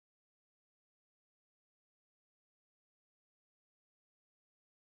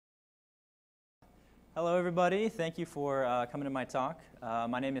Hello, everybody. Thank you for coming to my talk.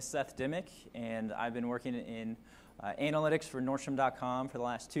 My name is Seth Dimick, and I've been working in analytics for Nordstrom.com for the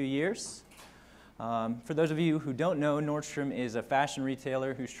last 2 years. For those of you who don't know, Nordstrom is a fashion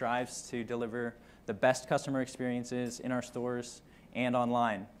retailer who strives to deliver the best customer experiences in our stores and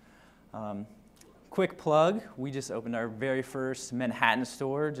online. Quick plug, we just opened our very first Manhattan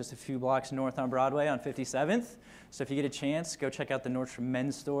store just a few blocks north on Broadway on 57th. So if you get a chance, go check out the Nordstrom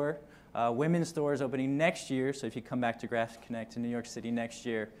men's store. Women's store is opening next year, so if you come back to Graphic Connect in New York City next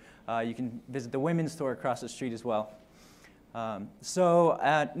year, you can visit the women's store across the street as well. So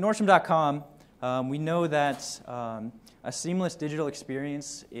at Nordstrom.com, we know that a seamless digital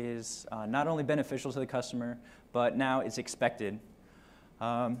experience is not only beneficial to the customer, but now it's expected.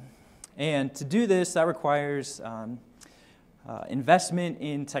 And to do this, that requires investment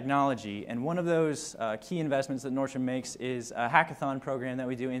in technology, and one of those key investments that Nordstrom makes is a hackathon program that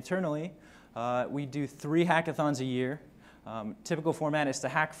we do internally. We do 3 hackathons a year. Typical format is to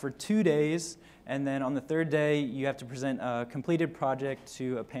hack for 2 days, and then on the 3rd day you have to present a completed project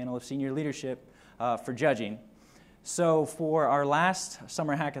to a panel of senior leadership for judging. So for our last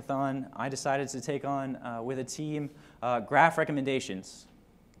summer hackathon, I decided to take on with a team graph recommendations.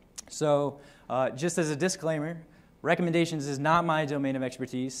 So just as a disclaimer, recommendations is not my domain of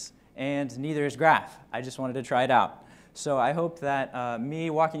expertise, and neither is graph. I just wanted to try it out. So I hope that me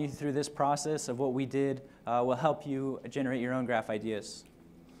walking you through this process of what we did will help you generate your own graph ideas.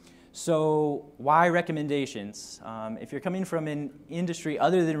 So why recommendations? If you're coming from an industry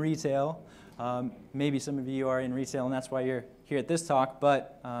other than retail, maybe some of you are in retail and that's why you're here at this talk,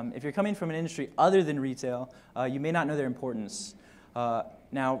 but if you're coming from an industry other than retail, you may not know their importance.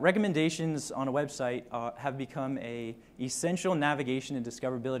 Now, recommendations on a website have become an essential navigation and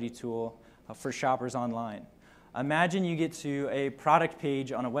discoverability tool for shoppers online. Imagine you get to a product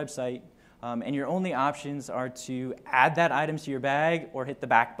page on a website and your only options are to add that item to your bag or hit the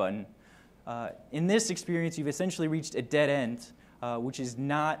back button. In this experience, you've essentially reached a dead end, which is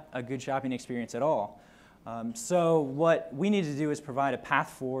not a good shopping experience at all. So what we need to do is provide a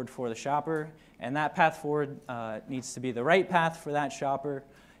path forward for the shopper, and that path forward needs to be the right path for that shopper,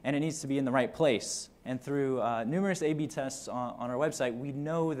 and it needs to be in the right place. And through numerous A/B tests on our website, we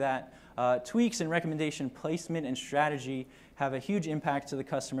know that tweaks in recommendation placement and strategy have a huge impact to the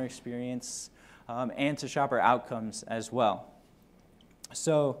customer experience and to shopper outcomes as well.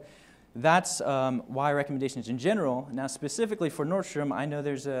 So that's why recommendations in general. Now, specifically for Nordstrom, I know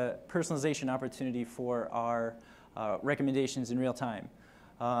there's a personalization opportunity for our recommendations in real time.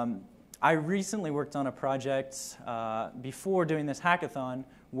 I recently worked on a project before doing this hackathon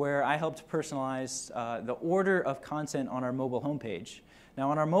where I helped personalize the order of content on our mobile homepage.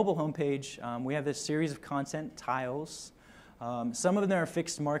 Now, on our mobile homepage, we have this series of content tiles. Some of them are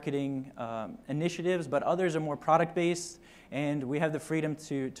fixed marketing initiatives, but others are more product-based, and we have the freedom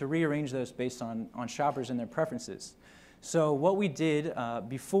to rearrange those based on shoppers and their preferences. So what we did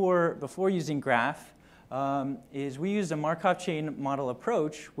before using graph is we used a Markov chain model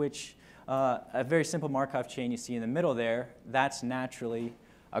approach, which a very simple Markov chain you see in the middle there, that's naturally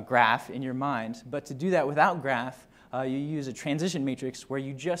a graph in your mind. But to do that without graph, you use a transition matrix where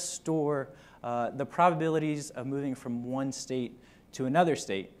you just store the probabilities of moving from one state to another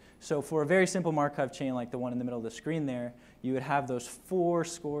state. So for a very simple Markov chain like the one in the middle of the screen there, you would have those 4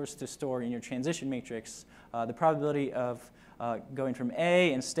 scores to store in your transition matrix. The probability of going from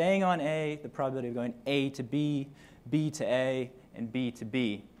A and staying on A, the probability of going A to B, B to A, and B to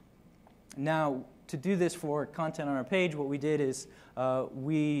B. Now, to do this for content on our page, what we did is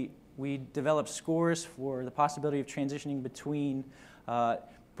we developed scores for the possibility of transitioning between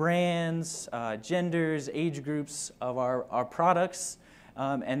brands, genders, age groups of our products,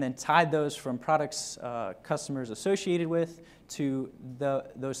 and then tied those from products customers associated with to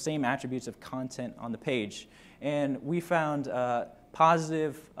those same attributes of content on the page. And we found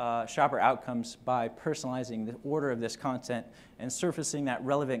positive shopper outcomes by personalizing the order of this content and surfacing that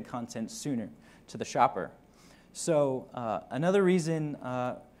relevant content sooner to the shopper. So another reason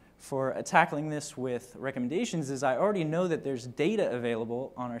for tackling this with recommendations is I already know that there's data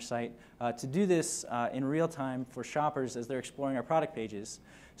available on our site to do this in real time for shoppers as they're exploring our product pages.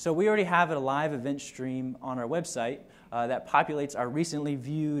 So we already have a live event stream on our website that populates our recently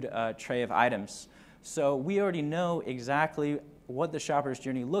viewed tray of items. So we already know exactly what the shopper's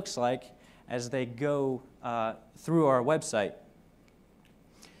journey looks like as they go through our website.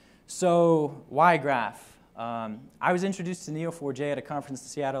 So why graph? I was introduced to Neo4j at a conference in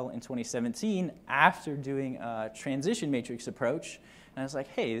Seattle in 2017 after doing a transition matrix approach. And I was like,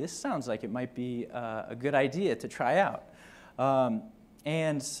 hey, this sounds like it might be a good idea to try out.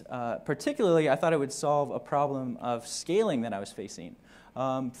 And particularly, I thought it would solve a problem of scaling that I was facing.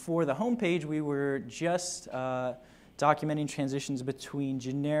 For the homepage, we were just documenting transitions between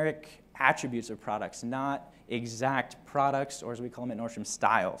generic attributes of products, not exact products, or as we call them at Nordstrom,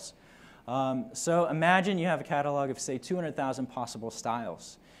 styles. So imagine you have a catalog of, say, 200,000 possible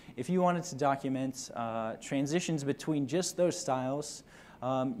styles. If you wanted to document transitions between just those styles,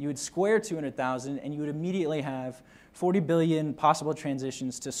 you would square 200,000, and you would immediately have 40 billion possible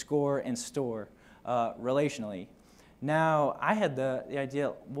transitions to score and store relationally. Now, I had the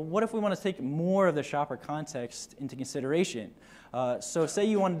idea, well, what if we want to take more of the shopper context into consideration? So say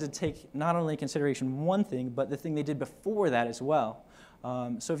you wanted to take not only consideration one thing, but the thing they did before that as well.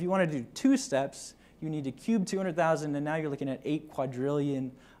 So if you want to do 2 steps, you need to cube 200,000, and now you're looking at 8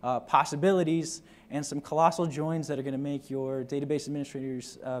 quadrillion possibilities and some colossal joins that are going to make your database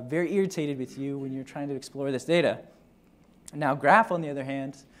administrators very irritated with you when you're trying to explore this data. Now, Graph, on the other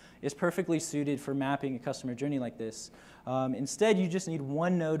hand, is perfectly suited for mapping a customer journey like this. Instead, you just need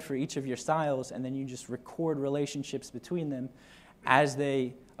one node for each of your styles, and then you just record relationships between them as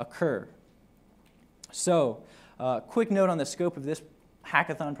they occur. So, quick note on the scope of this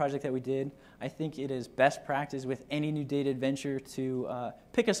hackathon project that we did. I think it is best practice with any new data adventure to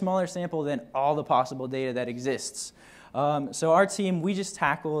pick a smaller sample than all the possible data that exists. So our team, we just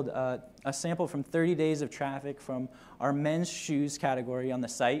tackled a sample from 30 days of traffic from our men's shoes category on the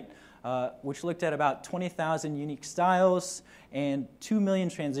site, which looked at about 20,000 unique styles and 2 million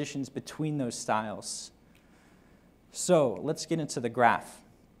transitions between those styles. So let's get into the graph.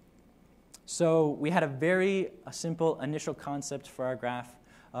 So we had a very simple initial concept for our graph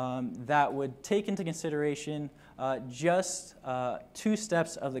that would take into consideration just 2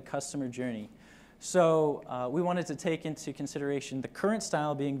 steps of the customer journey. So we wanted to take into consideration the current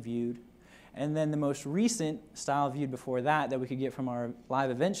style being viewed, and then the most recent style viewed before that we could get from our live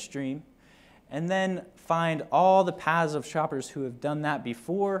event stream, and then find all the paths of shoppers who have done that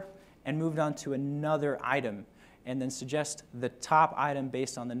before and moved on to another item, and then suggest the top item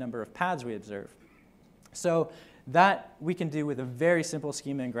based on the number of paths we observe. So that we can do with a very simple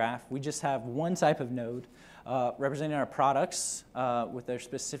schema and graph. We just have one type of node representing our products with their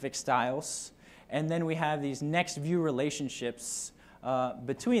specific styles. And then we have these next view relationships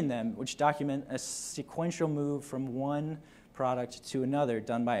between them, which document a sequential move from one product to another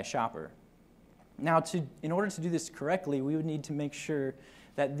done by a shopper. Now, in order to do this correctly, we would need to make sure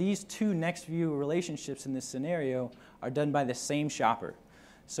that these 2 next view relationships in this scenario are done by the same shopper.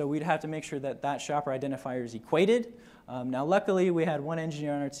 So we'd have to make sure that that shopper identifier is equated. Now, luckily, we had one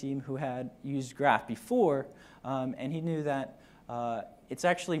engineer on our team who had used Graph before, and he knew that it's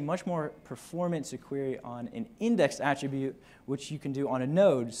actually much more performant to query on an indexed attribute, which you can do on a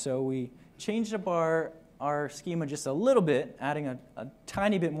node. So we changed up our schema just a little bit, adding a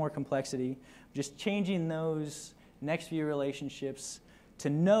tiny bit more complexity, just changing those next view relationships to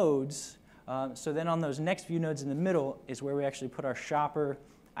nodes. So then on those next view nodes in the middle is where we actually put our shopper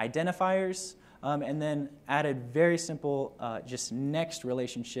identifiers, and then added very simple just next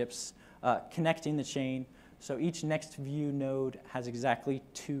relationships connecting the chain. So each next view node has exactly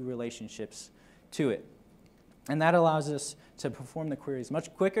 2 relationships to it. And that allows us to perform the queries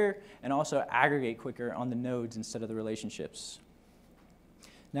much quicker and also aggregate quicker on the nodes instead of the relationships.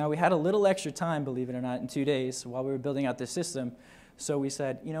 Now, we had a little extra time, believe it or not, in 2 days while we were building out this system. So we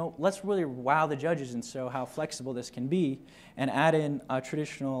said, let's really wow the judges and show how flexible this can be and add in a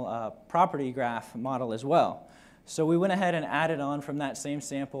traditional property graph model as well. So we went ahead and added on from that same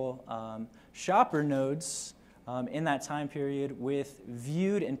sample shopper nodes in that time period with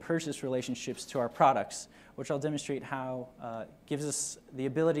viewed and purchased relationships to our products, which I'll demonstrate how gives us the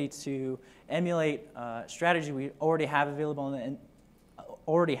ability to emulate strategy we already have available on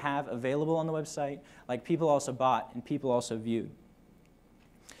the website, like people also bought and people also viewed.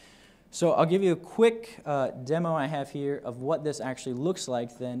 So I'll give you a quick demo I have here of what this actually looks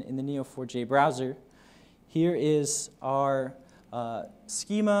like then in the Neo4j browser. Here is our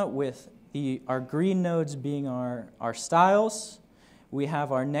schema with our green nodes being our styles. We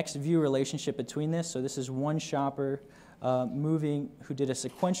have our next view relationship between this. So this is one shopper moving who did a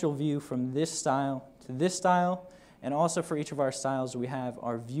sequential view from this style to this style. And also for each of our styles, we have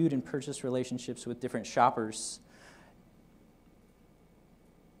our viewed and purchased relationships with different shoppers.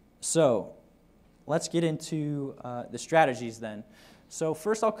 So let's get into the strategies then. So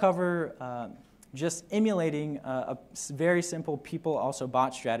first I'll cover just emulating a very simple people also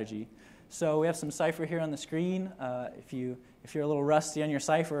bought strategy. So we have some Cypher here on the screen. If you're a little rusty on your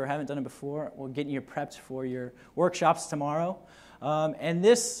Cypher or haven't done it before, we'll get you prepped for your workshops tomorrow. And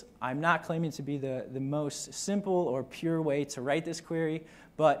this, I'm not claiming to be the most simple or pure way to write this query,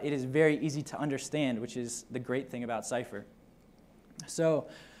 but it is very easy to understand, which is the great thing about Cypher. So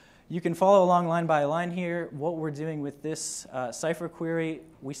you can follow along line by line here. What we're doing with this Cypher query,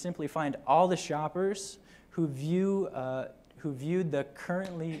 we simply find all the shoppers who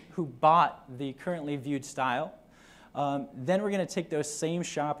bought the currently viewed style. Then we're going to take those same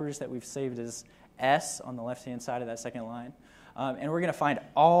shoppers that we've saved as S on the left-hand side of that second line, and we're going to find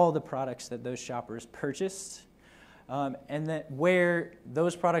all the products that those shoppers purchased, and then where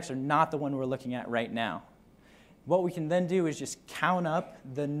those products are not the one we're looking at right now. What we can then do is just count up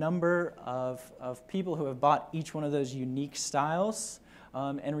the number of people who have bought each one of those unique styles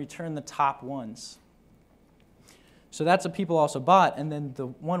and return the top ones. So that's what people also bought, and then the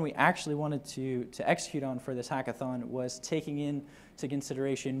one we actually wanted to execute on for this hackathon was taking into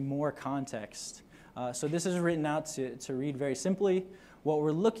consideration more context. So this is written out to read very simply. What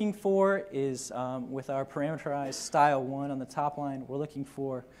we're looking for is, with our parameterized style 1 on the top line, we're looking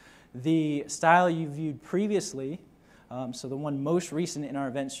for the style you viewed previously, so the one most recent in our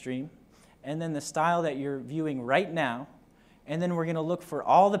event stream, and then the style that you're viewing right now, and then we're going to look for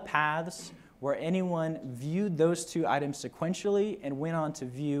all the paths where anyone viewed those two items sequentially and went on to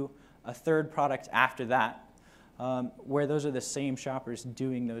view a third product after that, where those are the same shoppers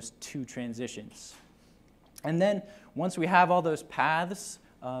doing those two transitions. And then once we have all those paths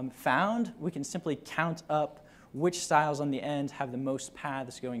found, we can simply count up which styles on the end have the most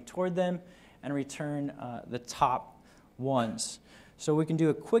paths going toward them and return the top ones. So we can do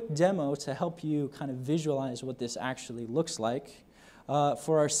a quick demo to help you kind of visualize what this actually looks like.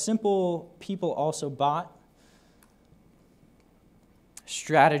 For our simple people also bought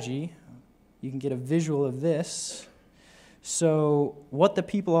strategy, you can get a visual of this. So what the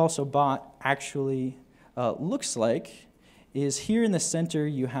people also bought actually looks like is here in the center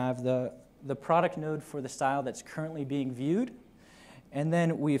you have the product node for the style that's currently being viewed. And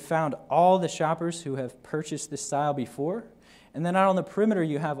then we've found all the shoppers who have purchased this style before. And then out on the perimeter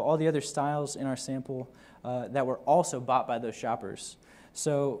you have all the other styles in our sample that were also bought by those shoppers.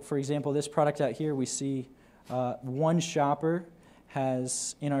 So for example, this product out here, we see one shopper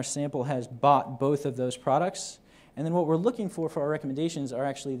in our sample has bought both of those products. And then what we're looking for our recommendations are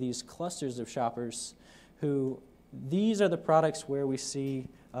actually these clusters of shoppers these are the products where we see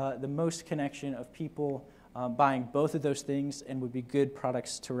the most connection of people buying both of those things and would be good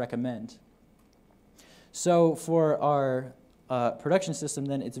products to recommend. So for our production system,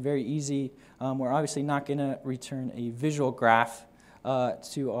 then it's very easy. We're obviously not going to return a visual graph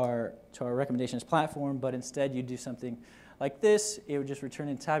to our recommendations platform, but instead you do something like this. It would just return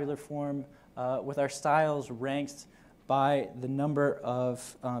in tabular form with our styles ranked by the number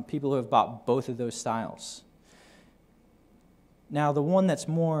of people who have bought both of those styles. Now, the one that's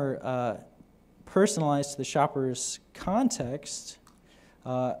more personalized to the shopper's context,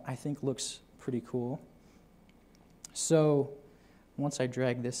 I think looks pretty cool. So once I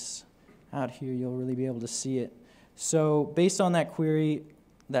drag this out here, you'll really be able to see it. So based on that query,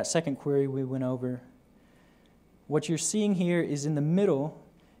 that second query we went over, what you're seeing here is in the middle,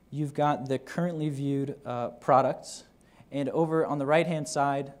 you've got the currently viewed products. And over on the right-hand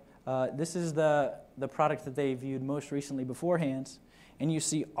side, this is the product that they viewed most recently beforehand. And you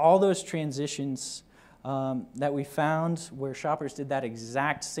see all those transitions that we found where shoppers did that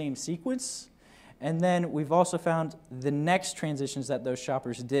exact same sequence. And then we've also found the next transitions that those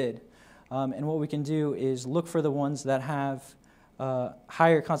shoppers did. And what we can do is look for the ones that have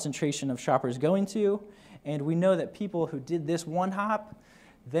higher concentration of shoppers going to. And we know that people who did this one hop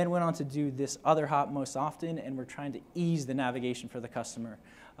then went on to do this other hop most often, and we're trying to ease the navigation for the customer.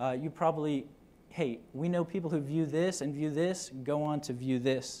 You probably, hey, we know people who view this and view this, go on to view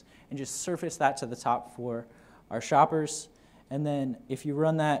this, and just surface that to the top for our shoppers. And then if you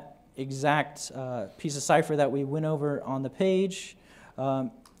run that exact piece of Cypher that we went over on the page,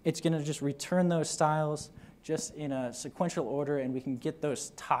 it's going to just return those styles just in a sequential order, and we can get those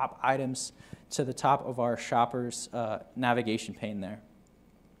top items to the top of our shopper's navigation pane there.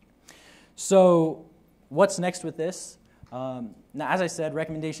 So what's next with this? Now, as I said,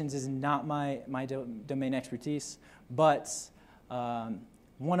 recommendations is not my domain expertise, but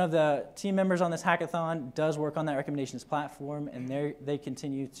one of the team members on this hackathon does work on that recommendations platform, and they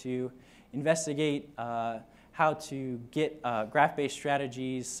continue to investigate how to get graph-based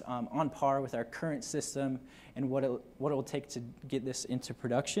strategies on par with our current system and what it will take to get this into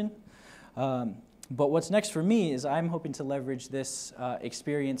production. But what's next for me is I'm hoping to leverage this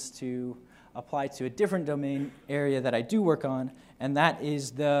experience to apply to a different domain area that I do work on, and that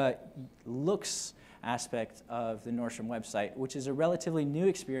is the looks aspect of the Nordstrom website, which is a relatively new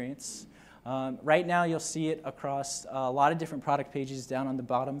experience. Right now, you'll see it across a lot of different product pages down on the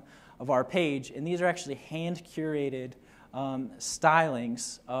bottom of our page, and these are actually hand-curated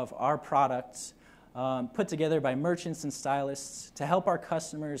stylings of our products put together by merchants and stylists to help our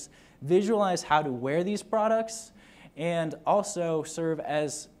customers visualize how to wear these products and also serve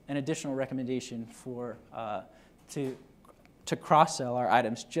as an additional recommendation for to cross-sell our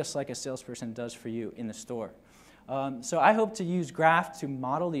items just like a salesperson does for you in the store. So I hope to use Graph to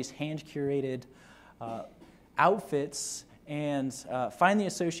model these hand-curated outfits and find the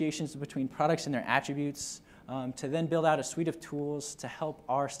associations between products and their attributes to then build out a suite of tools to help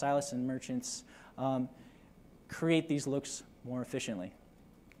our stylists and merchants create these looks more efficiently.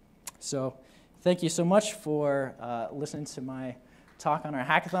 So thank you so much for listening to my talk on our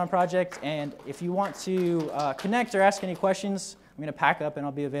hackathon project. And if you want to connect or ask any questions, I'm going to pack up and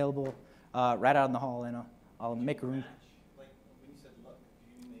I'll be available right out in the hall, and I'll make room. Like when you said look,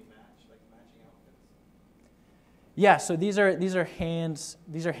 do you mean they match, like matching outfits? Yeah, so these are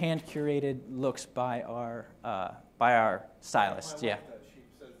hand curated looks by our stylists. Yeah. She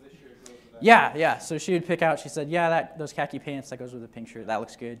says this shirt goes with that. Yeah. So she would pick out. She said, "Yeah, those khaki pants that goes with the pink shirt. That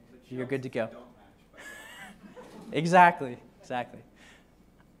looks good. You're good to go." Don't match, Exactly.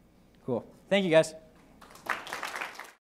 Cool. Thank you, guys.